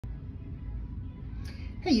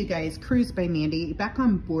Hey you guys, Cruise by Mandy, back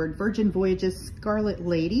on board Virgin Voyages Scarlet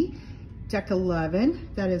Lady, deck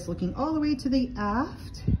 11. That is looking all the way to the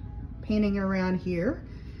aft, panning around here.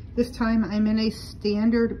 This time I'm in a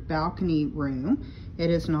standard balcony room.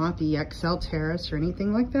 It is not the XL terrace or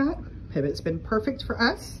anything like that, but it's been perfect for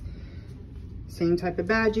us. Same type of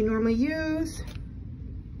bed you normally use.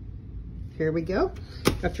 Here we go.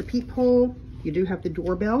 Got your peephole. You do have the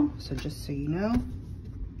doorbell, so just so you know.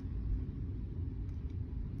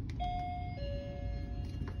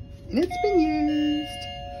 And it's been used.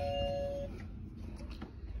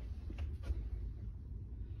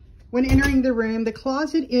 When entering the room, the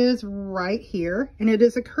closet is right here, and it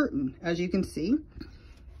is a curtain, as you can see.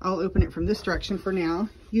 I'll open it from this direction for now.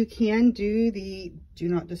 You can do the do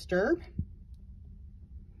not disturb,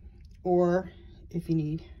 or if you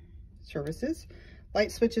need services.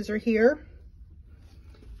 Light switches are here.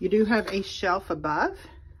 You do have a shelf above,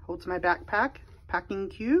 holds my backpack, packing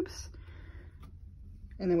cubes.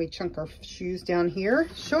 And then we chunk our shoes down here,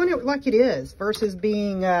 showing it like it is versus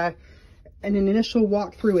being an initial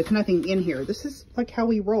walkthrough with nothing in here. This is like how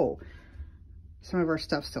we roll. Some of our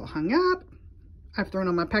stuff still hung up. I've thrown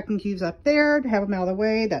all my packing cubes up there to have them out of the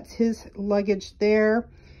way. That's his luggage there.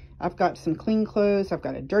 I've got some clean clothes. I've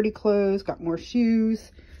got a dirty clothes, got more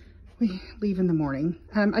shoes. We leave in the morning.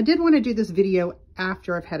 I did want to do this video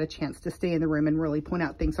after I've had a chance to stay in the room and really point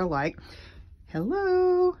out things I like.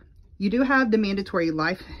 Hello. You do have the mandatory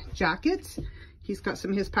life jackets. He's got some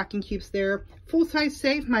of his packing cubes there. Full-size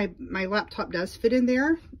safe. My laptop does fit in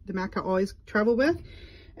there. The Mac I always travel with.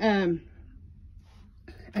 I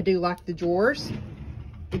do like the drawers.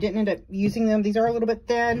 We didn't end up using them. These are a little bit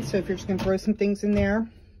thin, so if you're just going to throw some things in there.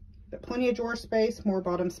 But plenty of drawer space. More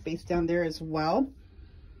bottom space down there as well.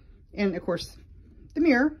 And, of course, the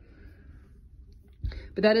mirror.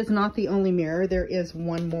 But that is not the only mirror. There is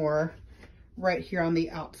one more right here on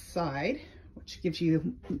the outside, which gives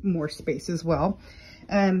you more space as well.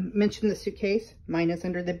 Mentioned the suitcase. Mine is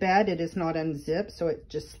under the bed. It is not unzipped, so it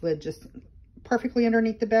just slid just perfectly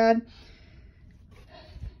underneath the bed.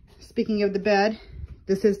 Speaking of the bed,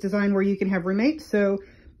 this is designed where you can have roommates, so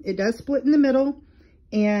it does split in the middle,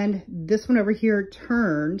 and this one over here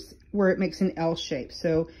turns where it makes an L shape,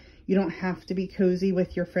 so you don't have to be cozy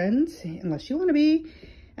with your friends unless you want to be.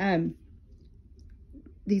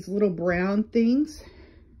 These little brown things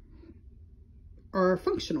are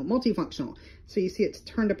functional, multifunctional. So you see it's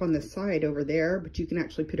turned up on the side over there, but you can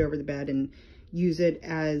actually put it over the bed and use it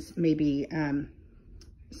as maybe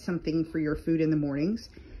something for your food in the mornings.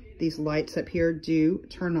 These lights up here do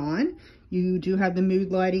turn on. You do have the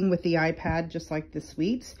mood lighting with the iPad, just like the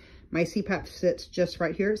suites. My CPAP sits just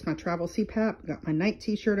right here. It's my travel CPAP. Got my night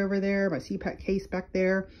t-shirt over there, my CPAP case back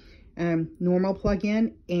there. Normal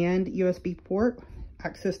plug-in and USB port.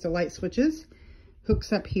 Access to light switches,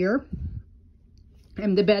 hooks up here.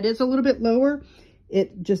 And the bed is a little bit lower.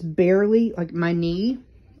 It just barely, like my knee,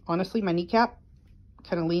 honestly, my kneecap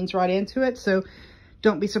kind of leans right into it. So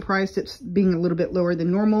don't be surprised it's being a little bit lower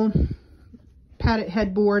than normal. Padded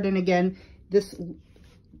headboard. And again, this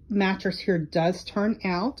mattress here does turn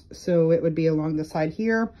out. So it would be along the side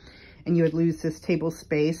here and you would lose this table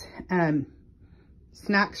space.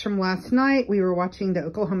 Snacks from last night. We were watching the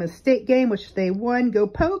Oklahoma State game, which they won. Go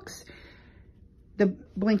Pokes. The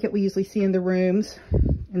blanket we usually see in the rooms.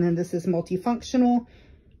 And then this is multifunctional.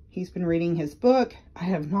 He's been reading his book. I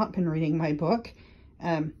have not been reading my book.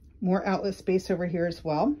 More outlet space over here as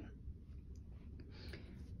well.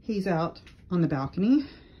 He's out on the balcony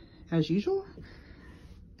as usual.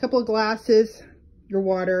 A couple of glasses, your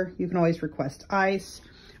water. You can always request ice.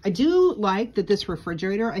 I do like that this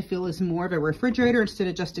refrigerator, I feel, is more of a refrigerator instead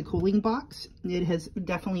of just a cooling box. It has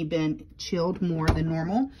definitely been chilled more than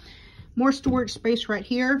normal. More storage space right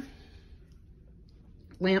here.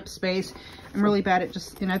 Lamp space. I'm really bad at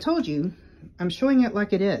just, and I told you, I'm showing it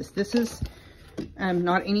like it is. This is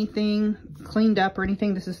not anything cleaned up or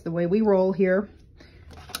anything. This is the way we roll here.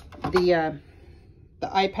 The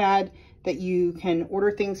iPad that you can order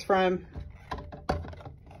things from.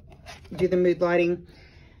 Do the mood lighting.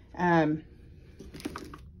 I've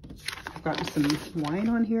gotten some wine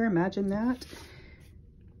on here, imagine that.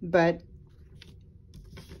 But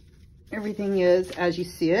everything is as you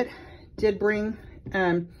see it. Did bring,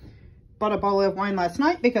 bought a bottle of wine last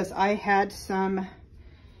night because I had some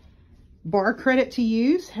bar credit to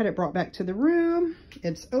use. Had it brought back to the room.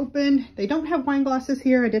 It's open. They don't have wine glasses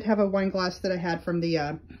here. I did have a wine glass that I had from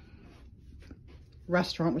the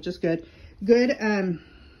restaurant, which is good.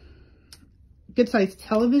 Good sized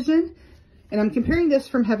television. And I'm comparing this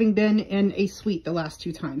from having been in a suite the last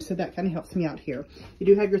 2 times. So that kind of helps me out here. You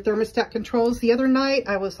do have your thermostat controls. The other night,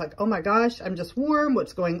 I was like, oh my gosh, I'm just warm.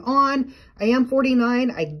 What's going on? I am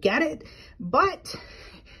 49. I get it. But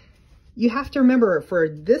you have to remember, for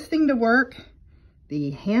this thing to work,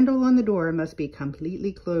 the handle on the door must be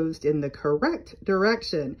completely closed in the correct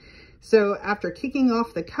direction. So after kicking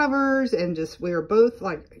off the covers and we were both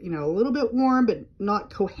like, you know, a little bit warm, but not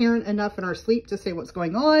coherent enough in our sleep to say what's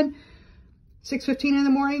going on, 6:15 in the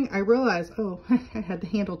morning, I realized, oh, I had the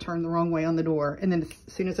handle turned the wrong way on the door. And then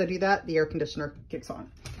as soon as I do that, the air conditioner kicks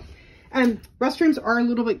on. Restrooms are a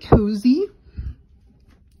little bit cozy.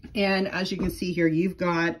 And as you can see here, you've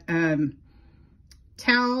got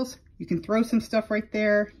towels. You can throw some stuff right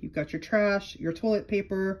there. You've got your trash, your toilet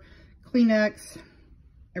paper, Kleenex,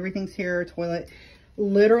 everything's here, toilet.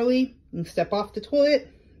 Literally, you can step off the toilet.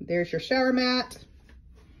 There's your shower mat.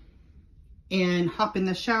 And hop in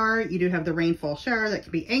the shower. You do have the rainfall shower that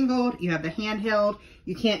can be angled. You have the handheld.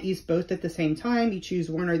 You can't use both at the same time. You choose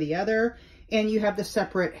one or the other. And you have the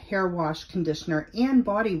separate hair wash, conditioner, and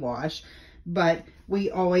body wash. But we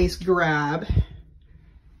always grab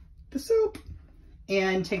the soap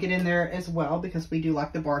and take it in there as well, because we do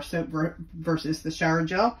like the bar soap versus the shower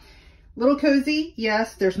gel. Little cozy,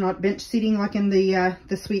 yes. There's not bench seating like in the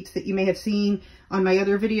suites that you may have seen on my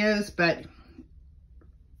other videos, but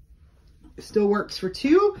still works for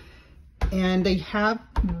 2. And they have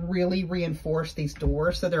really reinforced these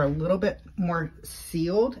doors, so they're a little bit more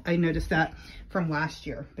sealed. I noticed that from last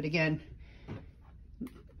year. But again,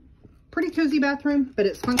 pretty cozy bathroom, but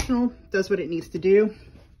it's functional, does what it needs to do.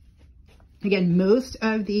 Again, most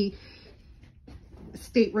of the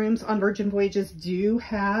staterooms on Virgin Voyages do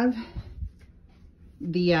have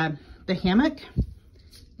the hammock.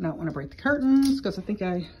 I don't want to break the curtains because I think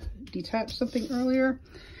I detached something earlier.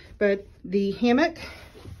 But the hammock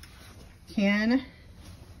can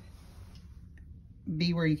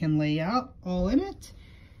be where you can lay out all in it,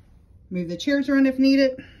 move the chairs around if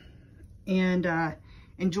needed, and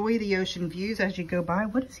enjoy the ocean views as you go by.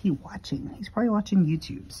 What is he watching? He's probably watching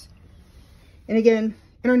YouTubes. And again,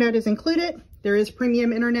 internet is included. There is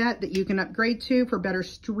premium internet that you can upgrade to for better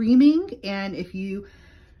streaming. And if you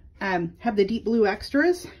have the deep blue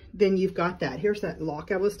extras, then you've got that. Here's that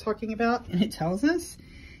lock I was talking about, and it tells us.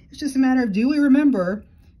 It's just a matter of, do we remember,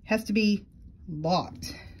 it has to be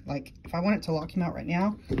locked. Like if I want it to lock him out right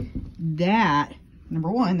now, that,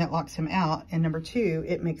 number 1, that locks him out. And number 2,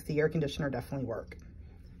 it makes the air conditioner definitely work.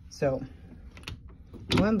 So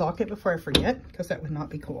I'll unlock it before I forget, because that would not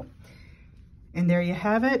be cool. And there you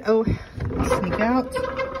have it. Oh, sneak out.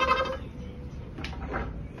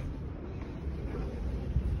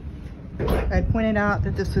 I pointed out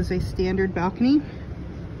that this is a standard balcony.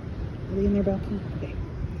 Are they in their balcony? Okay.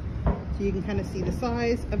 So you can kind of see the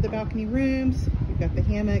size of the balcony rooms. You've got the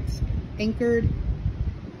hammocks anchored. You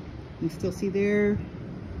can still see there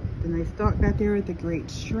the nice dock back there with the great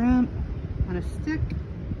shrimp on a stick.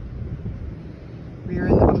 We are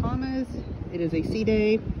in the Bahamas. It is a sea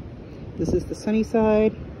day. This is the sunny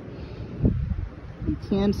side. You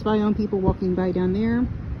can spy on people walking by down there.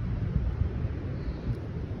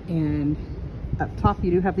 And up top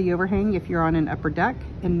you do have the overhang if you're on an upper deck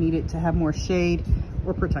and need it to have more shade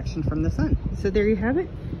or protection from the sun. So there you have it.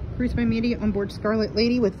 Cruise by Mandy on board Scarlet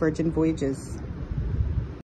Lady with Virgin Voyages.